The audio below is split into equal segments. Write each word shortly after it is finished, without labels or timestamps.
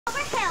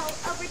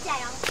over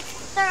dale,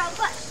 thorough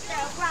bush,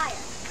 thorough briar,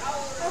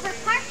 over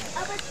park,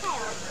 over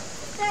pale,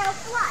 thorough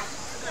flood,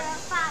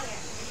 thorough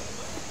fire.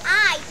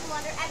 I can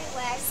wander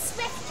everywhere,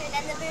 swifter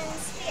than the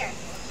moon's sphere,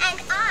 and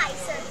I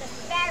serve the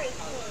fairy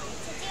queen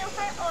to deal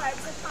her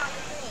orbs upon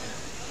the green.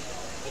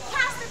 The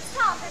castles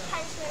tall for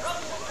pensioners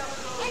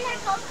in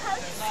their gold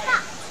coats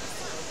spots.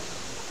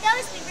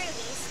 Those be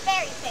rubies,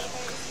 fairy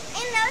favors,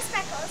 in those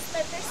freckles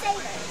live their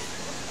savors.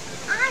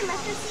 I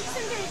must go seek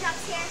some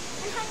dewdrops here,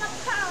 and hang a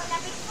pearl in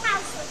every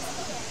cowslip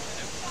here.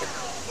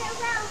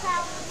 Farewell,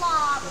 thou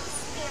lawless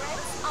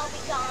spirits, all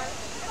be gone.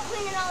 The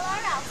queen and all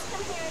our elves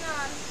come here and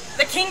on.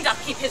 The king doth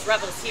keep his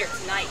revels here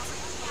tonight.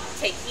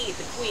 Take heed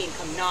the queen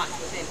come not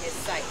within his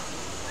sight.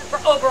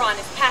 For Oberon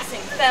is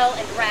passing fell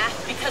and wrath,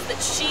 because that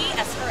she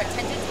as her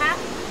attendant hath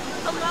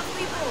a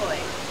lovely boy,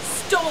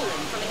 stolen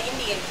from an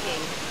Indian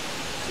king.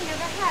 She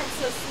never had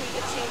so sweet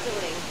a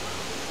changeling.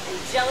 And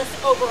jealous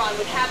Oberon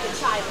would have the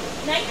child,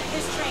 knight of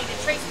his train to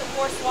trace the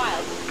force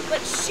wild.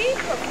 But she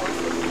perforce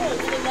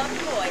withholds the loved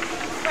boy,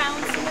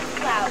 crowns him with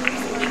flowers,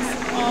 and makes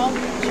him all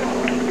her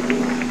joy.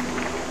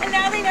 And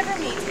now they never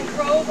meet in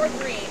grove or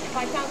green,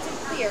 by fountain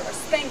clear or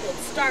spangled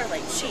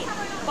starlight sheen.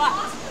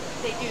 But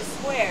they do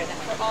swear that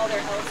for all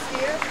their elves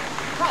fear,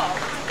 call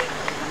there.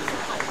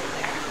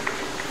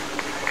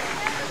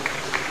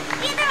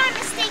 Either I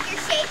mistake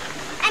your shape,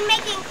 and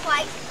making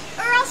quite,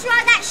 or else you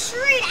are that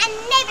shrewd and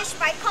knavish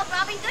sprite called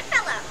Robin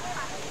Goodfellow.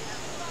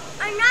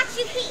 Are not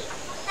you he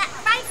that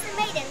frights the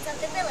maidens of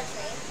the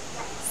villagery,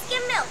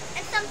 skim milk,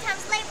 and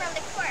sometimes labor on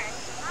the quern,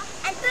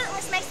 and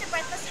bootless makes the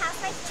breathless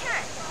housemaid's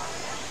turn,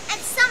 and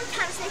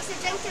sometimes makes the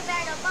drink to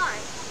bear no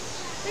barn,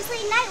 which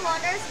lead night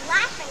wanderers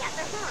laughing at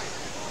their horn?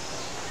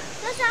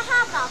 Those are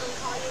hobgoblin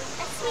call you,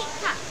 a sweet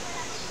cup.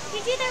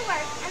 You do their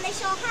work, and they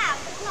shall have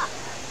the luck.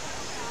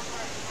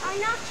 Are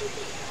not you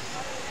he?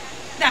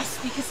 Thou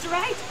speakest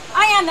right.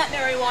 I am that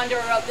merry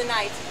wanderer of the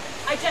night.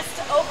 I jest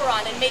to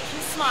Oberon and make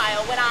him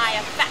smile when I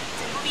a fat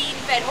and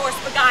bean-fed horse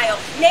beguile,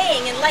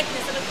 neighing in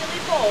likeness of a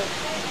filly foal.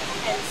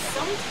 And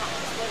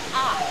sometimes when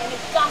I in a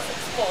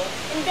gossip's bowl,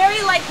 in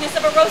very likeness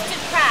of a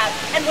roasted crab,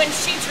 and when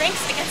she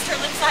drinks, against her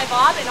lips I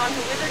bob, and on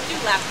her withered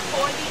dewlap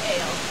pour the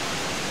ale.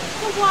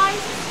 The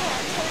wisest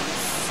man telling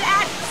the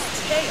saddest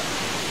tale.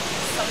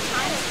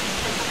 Sometimes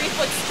the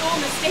 3-foot stool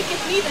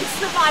mistaketh me, then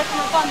slip I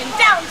from her bum, and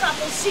down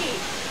topples she.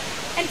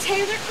 And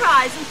Taylor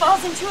cries and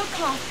falls into a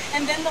cough,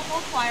 and then the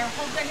whole choir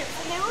hold their hips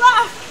and they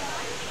laugh,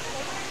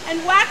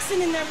 and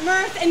waxen in their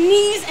mirth and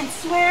knees and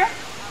swear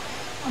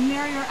a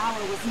merrier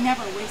hour was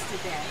never wasted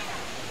there.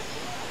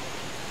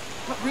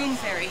 But Rune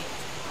Fairy,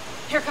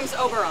 here comes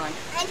Oberon.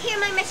 And here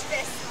my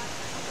mistress,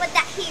 would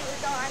that he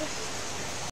were gone.